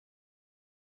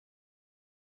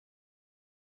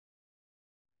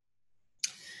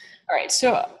All right,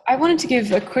 so I wanted to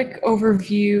give a quick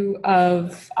overview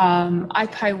of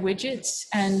IPy widgets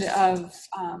and of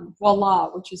Voila,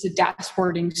 which is a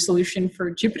dashboarding solution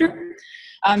for Jupyter.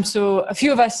 So a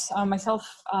few of us, myself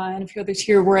and a few others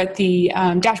here, were at the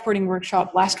dashboarding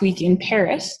workshop last week in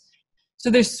Paris. So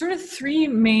there's sort of three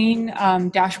main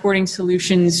dashboarding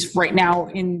solutions right now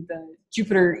in the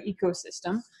Jupyter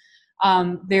ecosystem.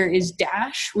 There is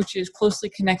Dash, which is closely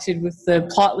connected with the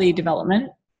Plotly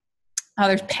development.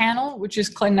 There's Panel, which is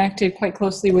connected quite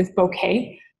closely with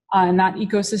Bouquet and that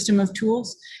ecosystem of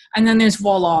tools. And then there's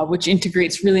Voila, which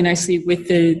integrates really nicely with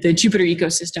the Jupyter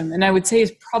ecosystem. And I would say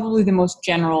is probably the most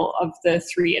general of the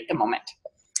three at the moment.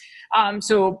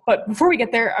 But before we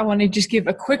get there, I want to just give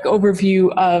a quick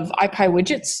overview of IPy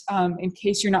widgets in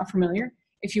case you're not familiar.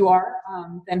 If you are,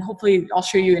 then hopefully I'll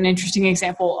show you an interesting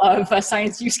example of a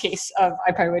science use case of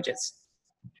IPy widgets.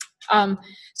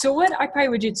 So what IPy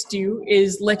widgets do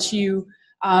is let you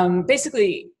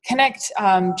basically connect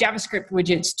JavaScript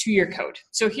widgets to your code.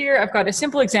 So here I've got a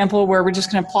simple example where we're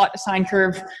just going to plot a sine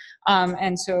curve.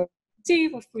 And so see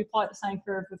if we plot a sine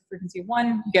curve with frequency of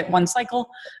 1, you get 1 cycle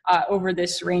over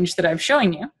this range that I'm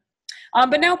showing you.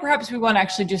 But now perhaps we want to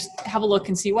actually just have a look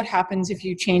and see what happens if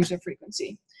you change the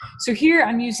frequency. So here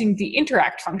I'm using the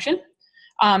interact function.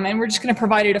 And we're just going to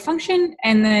provide it a function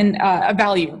and then a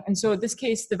value. And so in this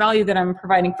case, the value that I'm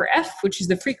providing for f, which is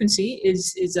the frequency,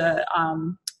 is an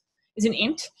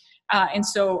int. And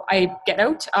so I get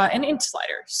out an int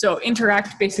slider. So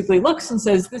interact basically looks and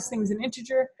says, this thing's an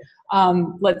integer.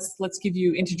 Let's give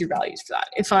you integer values for that.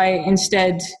 If I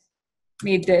instead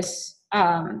made this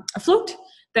a float,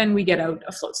 then we get out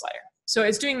a float slider. So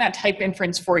it's doing that type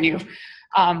inference for you,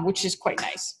 which is quite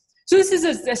nice. So this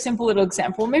is a simple little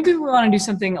example. Maybe we want to do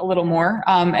something a little more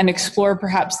and explore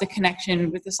perhaps the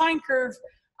connection with the sine curve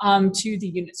to the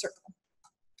unit circle.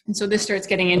 And so this starts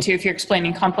getting into, if you're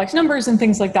explaining complex numbers and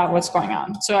things like that, what's going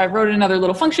on. So I wrote another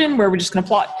little function where we're just going to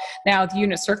plot now the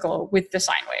unit circle with the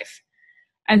sine wave.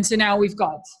 And so now we've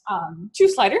got two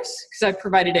sliders, because I've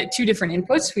provided it two different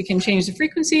inputs. We can change the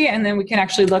frequency, and then we can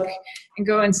actually look and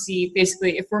go and see,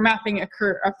 basically, if we're mapping a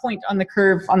point on the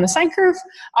curve, on the sine curve,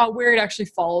 where it actually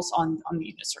falls on the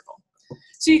unit circle.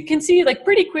 So you can see, like,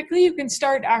 pretty quickly, you can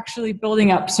start actually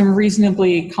building up some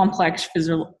reasonably complex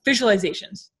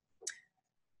visualizations.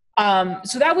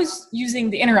 So that was using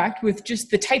the interact with just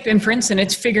the type inference, and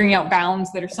it's figuring out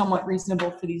bounds that are somewhat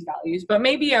reasonable for these values. But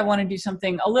maybe I want to do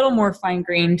something a little more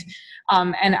fine-grained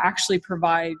and actually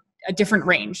provide a different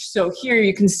range. So here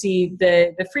you can see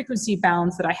the frequency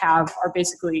bounds that I have are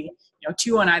basically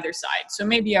 2 on either side. So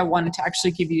maybe I wanted to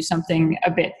actually give you something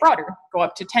a bit broader, go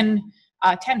up to 10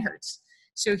 hertz.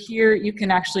 So here you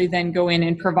can actually then go in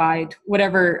and provide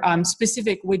whatever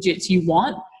specific widgets you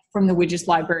want from the widgets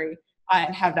library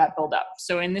and have that build up.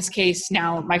 So in this case,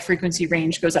 now my frequency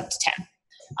range goes up to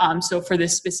 10. So for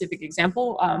this specific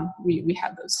example, we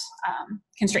have those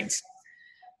constraints.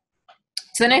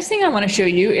 So the next thing I want to show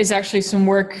you is actually some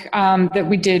work that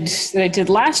I did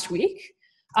last week,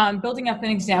 building up an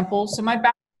example. So my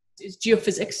background is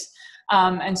geophysics,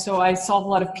 and so I solve a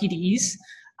lot of PDEs.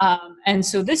 And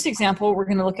so this example we're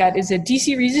going to look at is a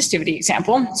DC resistivity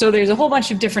example. So there's a whole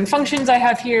bunch of different functions I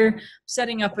have here,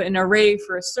 setting up an array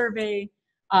for a survey,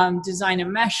 design a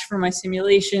mesh for my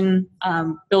simulation,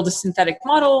 build a synthetic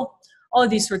model, all of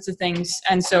these sorts of things.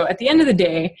 And so at the end of the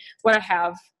day, what I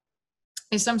have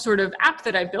is some sort of app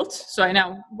that I built. So I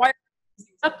now wire these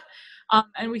things up,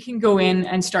 and we can go in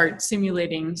and start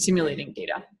simulating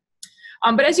data.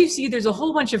 But as you see, there's a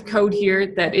whole bunch of code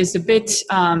here that is a bit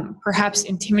perhaps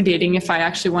intimidating if I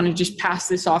actually want to just pass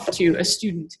this off to a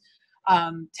student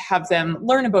to have them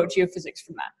learn about geophysics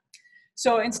from that.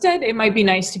 So instead, it might be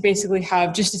nice to basically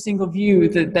have just a single view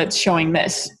that's showing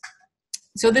this.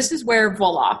 So this is where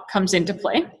Voila comes into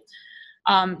play.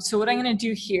 So what I'm going to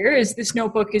do here is this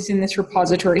notebook is in this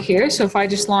repository here. So if I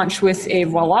just launch with a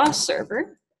Voila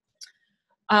server,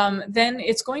 then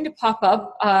it's going to pop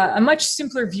up a much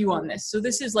simpler view on this. So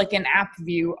this is like an app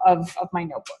view of my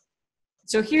notebook.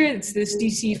 So here it's this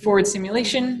DC forward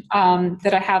simulation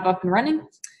that I have up and running.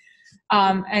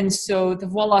 And so the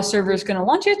Voila server is going to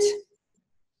launch it.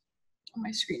 Oh,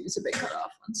 my screen is a bit cut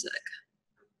off, 1 sec.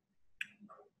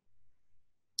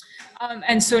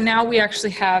 And so now we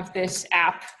actually have this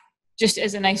app just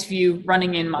as a nice view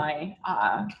running in my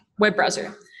web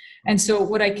browser. And so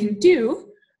what I can do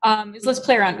is let's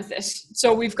play around with this.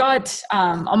 So we've got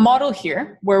a model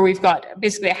here where we've got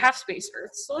basically a half space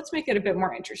Earth. So let's make it a bit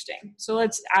more interesting. So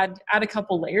let's add a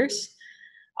couple layers.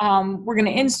 We're going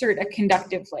to insert a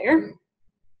conductive layer.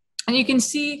 And you can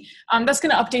see that's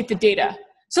going to update the data.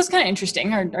 So it's kind of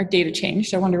interesting. Our data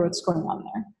changed. I wonder what's going on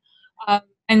there.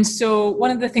 And so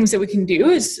one of the things that we can do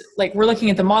is, like, we're looking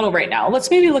at the model right now. Let's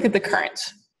maybe look at the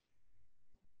currents.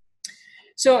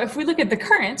 So if we look at the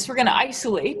currents, we're going to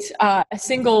isolate a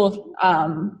single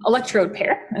electrode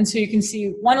pair. And so you can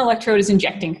see one electrode is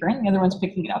injecting current, the other one's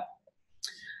picking it up.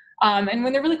 And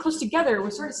when they're really close together, we're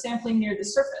sort of sampling near the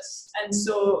surface. And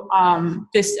so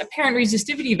this apparent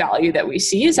resistivity value that we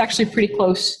see is actually pretty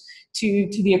close to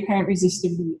the apparent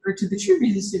resistivity, or to the true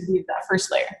resistivity of that first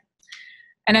layer.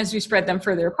 And as we spread them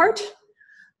further apart,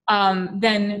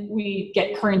 then we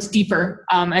get currents deeper.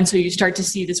 And so you start to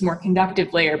see this more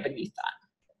conductive layer beneath that.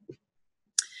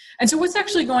 And so what's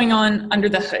actually going on under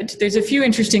the hood? There's a few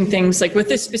interesting things. Like with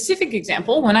this specific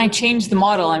example, when I change the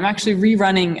model, I'm actually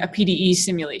rerunning a PDE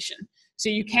simulation. So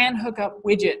you can hook up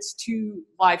widgets to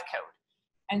live code.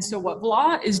 And so what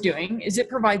VLA is doing is it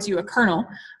provides you a kernel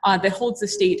that holds the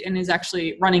state and is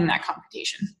actually running that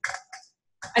computation.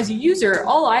 As a user,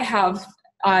 all I have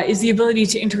is the ability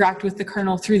to interact with the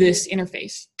kernel through this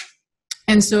interface.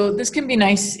 And so this can be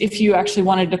nice if you actually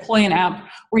want to deploy an app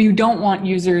where you don't want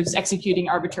users executing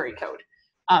arbitrary code.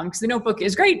 Because the notebook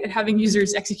is great at having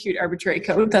users execute arbitrary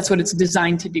code. That's what it's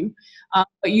designed to do.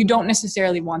 But you don't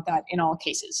necessarily want that in all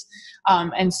cases.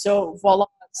 And so Voila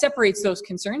separates those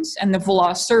concerns, and the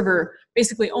Voila server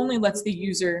basically only lets the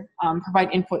user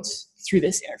provide inputs through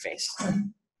this interface.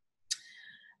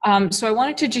 So I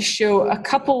wanted to just show a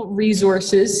couple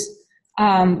resources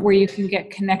where you can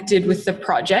get connected with the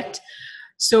project.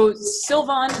 So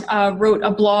Sylvan wrote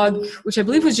a blog, which I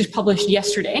believe was just published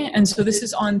yesterday. And so this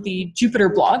is on the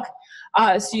Jupyter blog.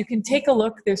 So you can take a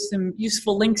look. There's some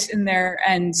useful links in there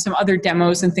and some other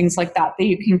demos and things like that that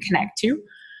you can connect to.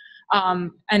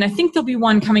 And I think there'll be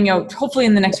one coming out hopefully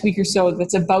in the next week or so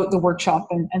that's about the workshop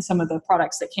and some of the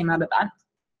products that came out of that.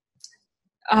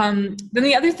 Then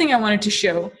the other thing I wanted to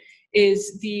show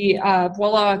is the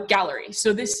Voila gallery.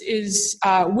 So this is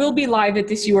will be live at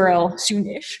this URL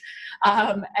soon-ish.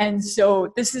 And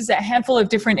so this is a handful of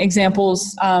different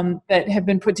examples that have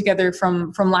been put together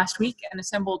from last week and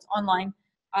assembled online.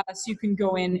 So you can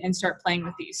go in and start playing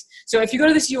with these. So if you go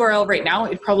to this URL right now,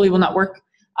 it probably will not work,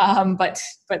 but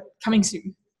coming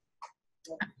soon.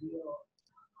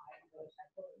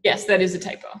 Yes, that is a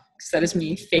typo, because that is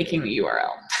me faking the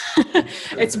URL.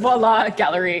 It's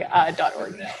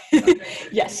voilagallery.org.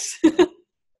 Yes.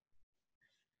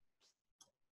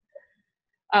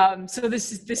 So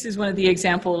this is one of the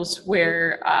examples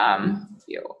where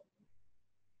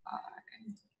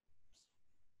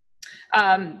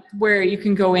where you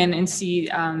can go in and see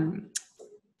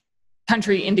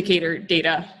country indicator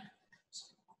data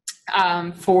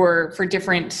for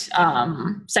different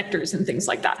sectors and things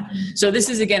like that. So this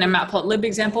is again a matplotlib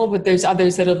example, but there's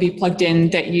others that'll be plugged in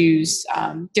that use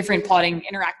different plotting,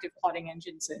 interactive plotting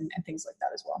engines and things like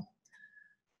that as well.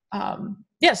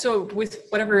 Yeah, so with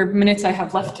whatever minutes I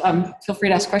have left, feel free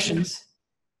to ask questions.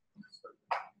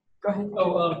 Go ahead.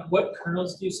 Oh, what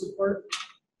kernels do you support?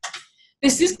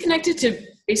 This is connected to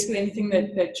basically anything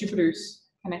that Jupyter's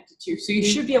connected to. So you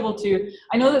should be able to,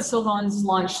 I know that Sylvan's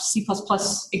launched C++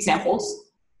 examples.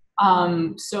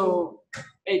 So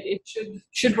it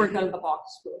should work out of the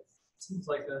box with. Seems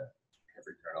like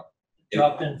every kernel.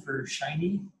 Dropped in for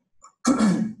Shiny. R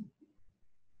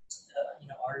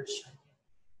is Shiny.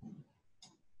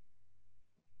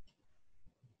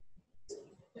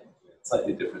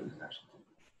 Slightly different, actually.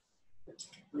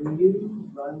 When you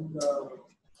run the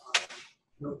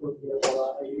notebook via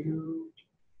Voila, are you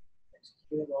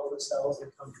executing all the cells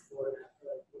that come before and after?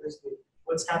 Like,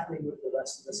 what's happening with the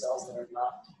rest of the cells that are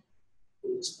not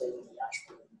being displayed in the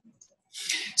dashboard?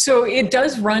 So it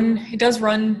does run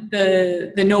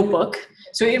the notebook.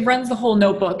 So it runs the whole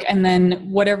notebook, and then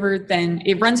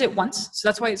it runs it once. So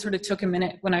that's why it sort of took a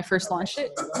minute when I first launched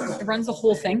it. It runs the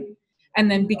whole thing, and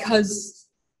then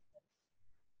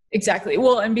exactly.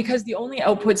 Well, and because the only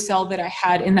output cell that I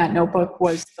had in that notebook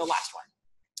was the last one.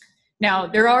 Now,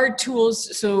 there are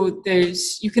tools, so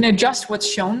you can adjust what's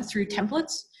shown through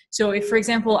templates. So if, for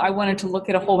example, I wanted to look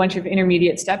at a whole bunch of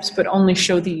intermediate steps, but only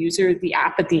show the user the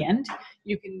app at the end,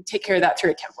 you can take care of that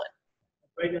through a template.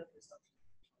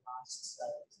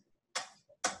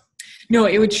 No,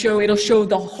 it'll show all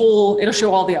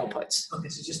the outputs. Okay,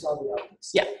 so just all the outputs.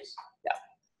 Yeah.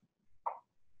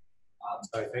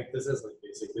 So I think this is like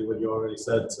basically what you already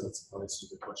said, so it's probably a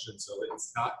stupid question. So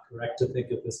it's not correct to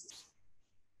think of this as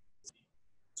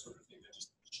sort of thing that just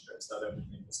strips out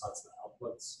everything besides the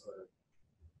outputs, or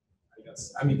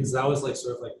I mean, because that was like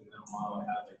sort of like the middle model I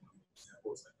had, like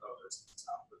examples like, oh, there's this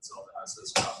output cell that has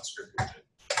this JavaScript widget,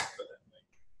 but then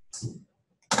like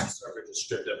the server just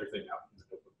stripped everything out from the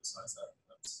notebook besides that.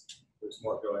 There's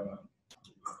more going on.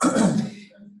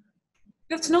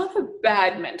 That's not a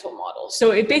bad mental model.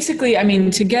 So it basically, I mean,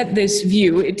 to get this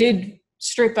view, it did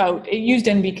strip out, it used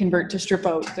NB-convert to strip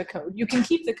out the code. You can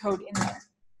keep the code in there.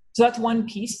 So that's one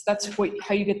piece, that's how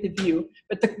you get the view.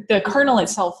 But the kernel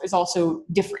itself is also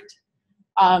different.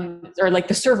 Or like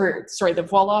the server, sorry, the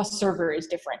Voila server is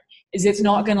different. It's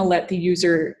not gonna let the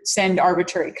user send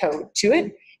arbitrary code to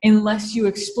it unless you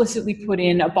explicitly put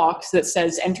in a box that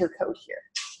says enter code here.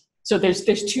 So there's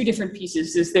two different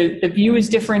pieces. The view is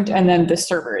different and then the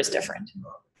server is different.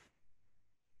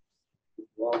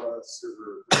 Voila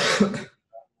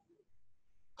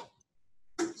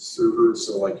server,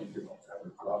 so like you can have a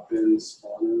drop-in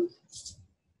spawner.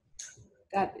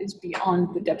 That is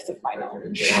beyond the depth of my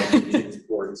knowledge.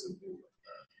 Ports and things like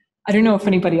that. I don't know if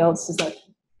anybody else is that.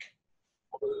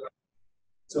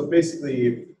 So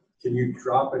basically, can you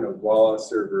drop in a Voila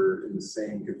server in the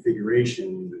same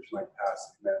configuration that you might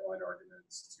pass command line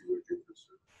arguments to a Jupyter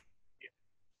server?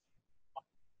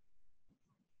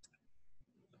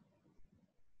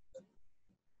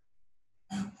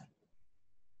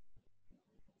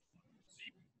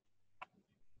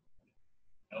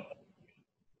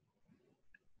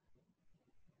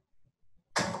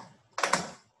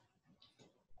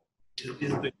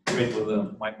 Is it integrate with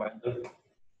the MyBinder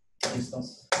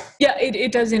instance? Yeah,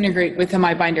 it does integrate with the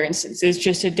MyBinder instance. It's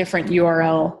just a different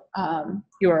URL.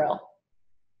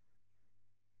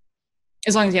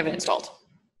 As long as you have it installed.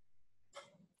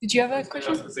 Did you have a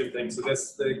question? That's the same thing. So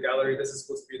the gallery, this is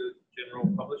supposed to be the general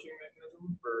publishing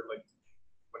mechanism for like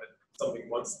when something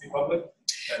wants to be public,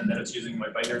 and then it's using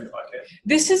MyBinder in the backend.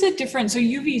 This is a different, so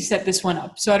UV set this one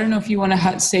up. So I don't know if you want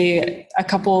to say a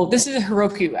couple, this is a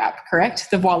Heroku app, correct?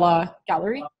 The Voila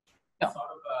gallery? No. Sort of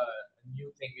a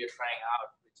new thing we are trying out,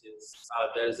 which is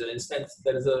there's an instance,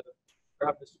 there is a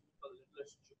graph distribution for the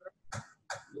relationship.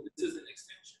 This is an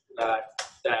extension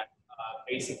that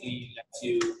basically lets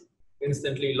you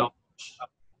instantly launch.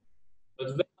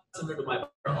 It's very similar to my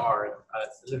or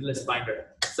it's a littlest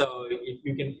binder. So if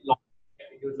you can launch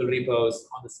individual repos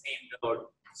on the same node,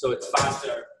 so it's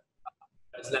faster,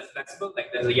 it's less flexible.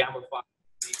 Like there's a YAML file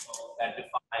repo that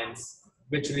defines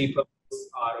which repos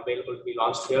are available to be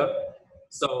launched here.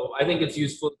 So I think it's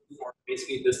useful for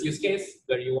basically this use case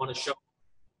where you want to show a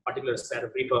particular set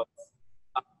of repos.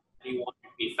 You want it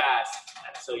to be fast,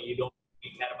 and so you don't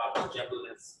really care about the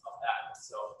gentleness of that.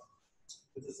 So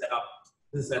this is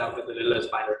set up with the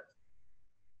littlest binder.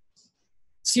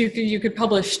 So you could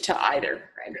publish to either,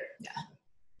 right? Yeah.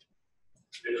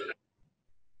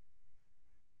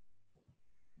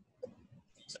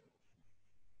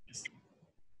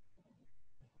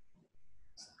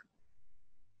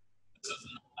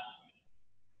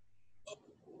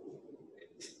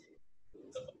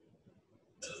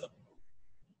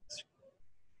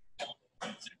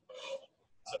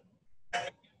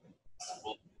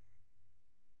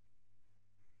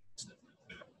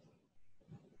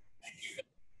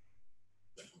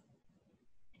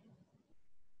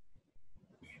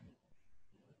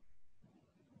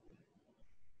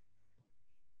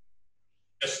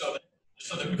 Just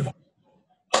so that before,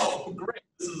 oh, great,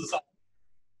 this is awesome.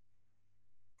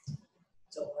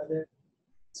 So are there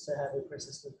to have a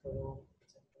persistent kernel?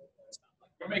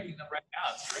 We're making them right now.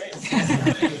 It's great.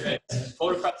 Great.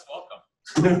 Photographs welcome.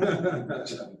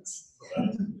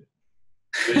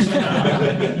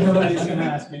 Nobody's gonna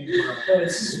ask me. No,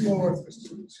 it's more for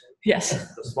students.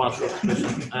 Yes. Just one short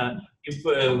question.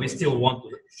 If we still want to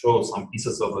show some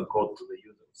pieces of the code to the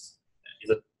users,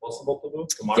 is it possible to do?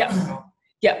 Yeah.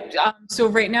 Yeah. So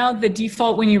right now, the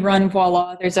default when you run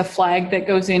Voila, there's a flag that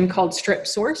goes in called strip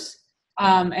source.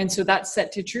 And so that's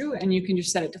set to true, and you can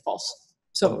just set it to false.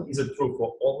 So is it true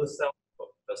for all the cells or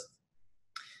just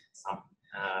some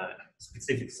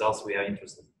specific cells we are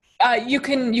interested in? You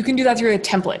can do that through a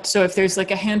template. So if there's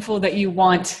like a handful that you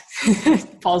want,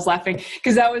 Paul's laughing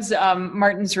because that was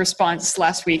Martin's response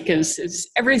last week. Is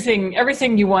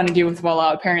everything you want to do with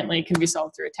Voila apparently can be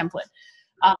solved through a template.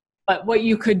 But what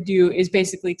you could do is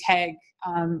basically tag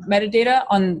metadata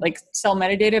on like cell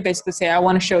metadata. Basically say I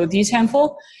want to show these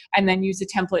handful, and then use a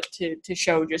template to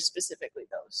show just specifically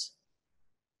those.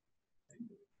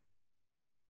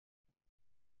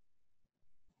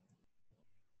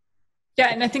 Yeah,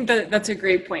 and I think that's a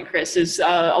great point, Chris, is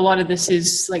a lot of this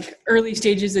is like early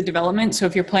stages of development. So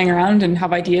if you're playing around and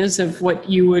have ideas of what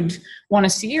you would want to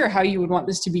see or how you would want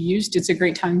this to be used, it's a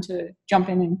great time to jump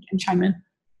in and chime in.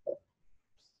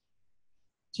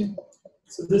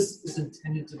 So this is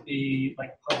intended to be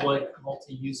like public,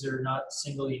 multi-user, not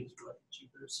single-user like a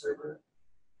Jupyter server?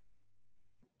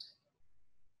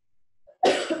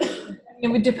 It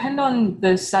would depend on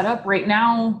the setup. Right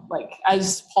now, like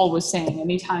as Paul was saying,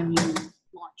 anytime you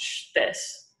launch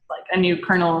this, like a new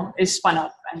kernel is spun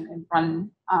up and run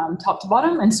top to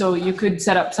bottom. And so you could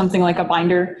set up something like a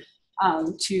binder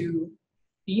to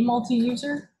be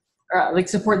multi-user, or like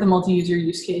support the multi-user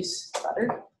use case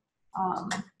better.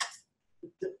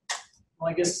 Well,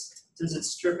 I guess, does it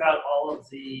strip out all of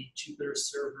the Jupyter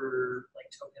server, like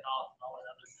token off and all that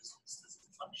other business? Does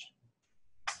it function?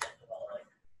 Like,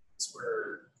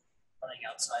 we're running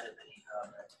outside of any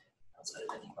hub, outside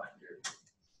of any binder.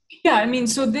 Yeah, I mean,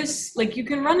 so this, like, you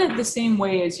can run it the same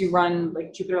way as you run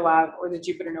like Jupyter Lab or the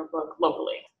Jupyter Notebook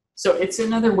locally. So it's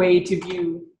another way to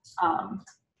view,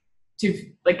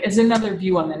 it's another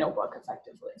view on the notebook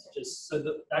effectively. Just so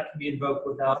that can be invoked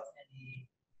without any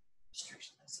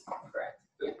restrictions. Correct.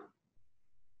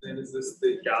 And is this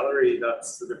the gallery?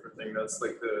 That's a different thing. That's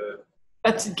like the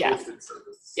That's hosted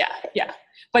service. Yeah.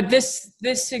 But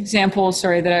this example,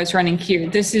 sorry, that I was running here,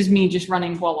 this is me just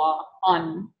running voila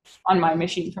on my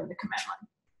machine from the command line.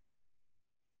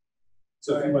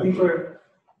 So I think we're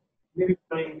maybe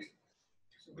running.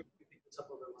 So we can pick this up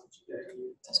over lunch.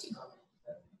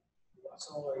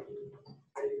 So are you?